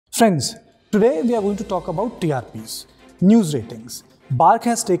Friends, today we are going to talk about TRPs, news ratings. BARC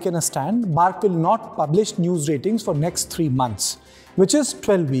has taken a stand. BARC will not publish news ratings for next 3 months, which is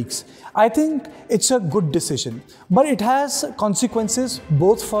 12 weeks. I think it's a good decision, but it has consequences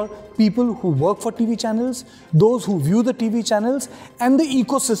both for people who work for TV channels, those who view the TV channels, and the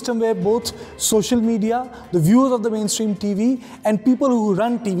ecosystem where both social media, the viewers of the mainstream TV, and people who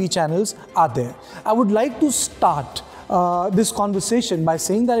run TV channels are there. I would like to start this conversation by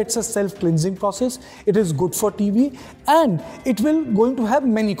saying that it's a self-cleansing process. It is good for TV and it will going to have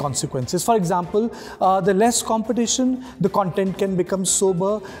many consequences. For example, the less competition, the content can become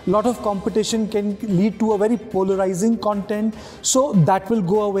sober. A lot of competition can lead to a very polarizing content, so that will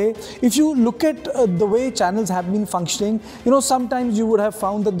go away. If you look at the way channels have been functioning, sometimes you would have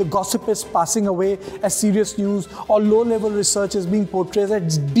found that the gossip is passing away as serious news, or low-level research is being portrayed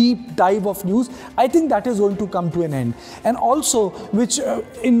as deep dive of news. I think that is going to come to an end. And also,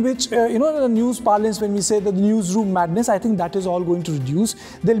 in the news parlance, when we say the newsroom madness, I think that is all going to reduce.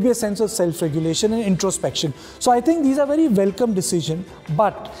 There will be a sense of self-regulation and introspection. So I think these are very welcome decisions,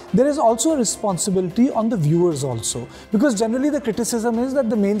 but there is also a responsibility on the viewers also. Because generally the criticism is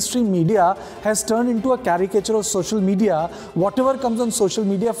that the mainstream media has turned into a caricature of social media. Whatever comes on social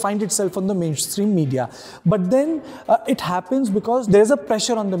media finds itself on the mainstream media. But then it happens because there is a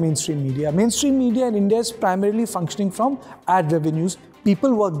pressure on the mainstream media. Mainstream media in India is primarily functioning from ad revenues.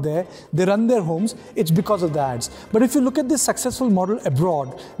 People work there, they run their homes, it's because of the ads. But if you look at this successful model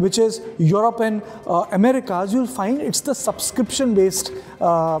abroad, which is Europe and Americas, you'll find it's the subscription-based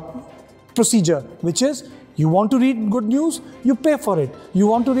procedure, which is you want to read good news, you pay for it. You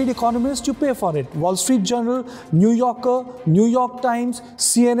want to read Economist, you pay for it. Wall Street Journal, New Yorker, New York Times,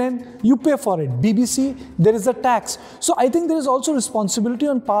 CNN, you pay for it. BBC, there is a tax. So I think there is also responsibility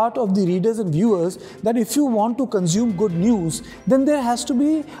on part of the readers and viewers that if you want to consume good news, then there has to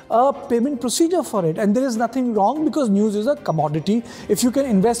be a payment procedure for it. And there is nothing wrong because news is a commodity. If you can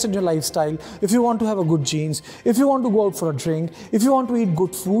invest in your lifestyle, if you want to have a good jeans, if you want to go out for a drink, if you want to eat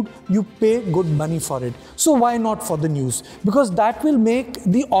good food, you pay good money for it. So why not for the news? Because that will make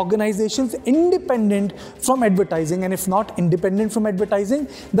the organizations independent from advertising, and if not independent from advertising,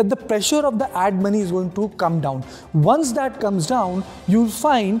 that the pressure of the ad money is going to come down. Once that comes down, you'll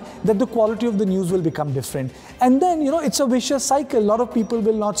find that the quality of the news will become different. And then, it's a vicious cycle. A lot of people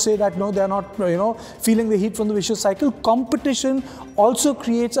will not say that, no, they're not, feeling the heat from the vicious cycle. Competition also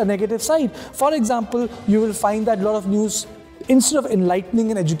creates a negative side. For example, you will find that a lot of news, instead of enlightening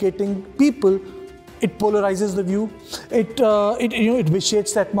and educating people, it polarizes the view, it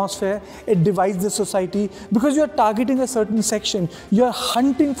vitiates the atmosphere, it divides the society, because you are targeting a certain section. You are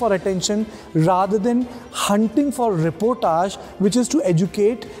hunting for attention rather than hunting for reportage, which is to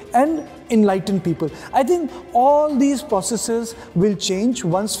educate and enlighten people. I think all these processes will change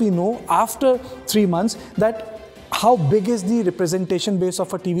once we know after 3 months that how big is the representation base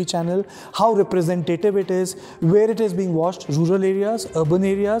of a TV channel, how representative it is, where it is being watched, rural areas, urban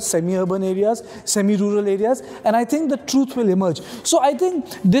areas, semi-urban areas, semi-rural areas, and I think the truth will emerge. So I think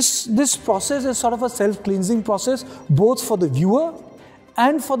this process is sort of a self-cleansing process, both for the viewer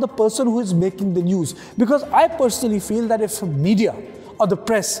and for the person who is making the news. Because I personally feel that if media or the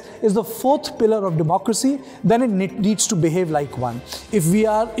press is the fourth pillar of democracy, then it needs to behave like one. If we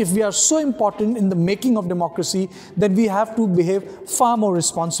are so important in the making of democracy, then we have to behave far more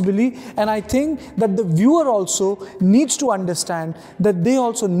responsibly. And I think that the viewer also needs to understand that they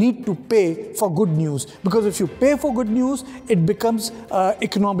also need to pay for good news. Because if you pay for good news, it becomes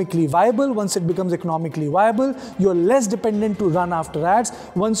economically viable. Once it becomes economically viable, you're less dependent to run after ads.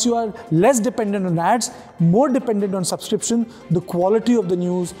 Once you are less dependent on ads, more dependent on subscription, the quality of the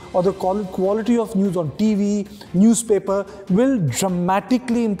news or the quality of news on TV, newspaper will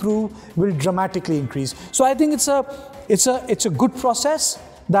dramatically improve, will dramatically increase. So I think it's a good process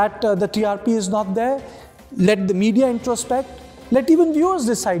that the TRP is not there. Let the media introspect. Let even viewers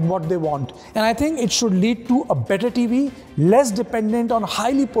decide what they want. And I think it should lead to a better TV, less dependent on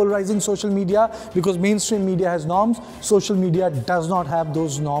highly polarizing social media, because mainstream media has norms, social media does not have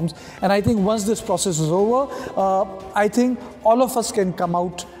those norms. And I think once this process is over, I think all of us can come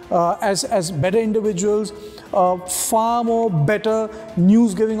out as better individuals, far more better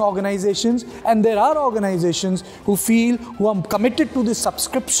news-giving organizations. And there are organizations who are committed to the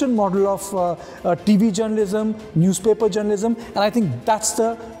subscription model of TV journalism, newspaper journalism, and I think that's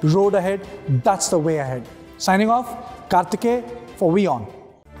the road ahead, that's the way ahead. Signing off, Karthike for WION.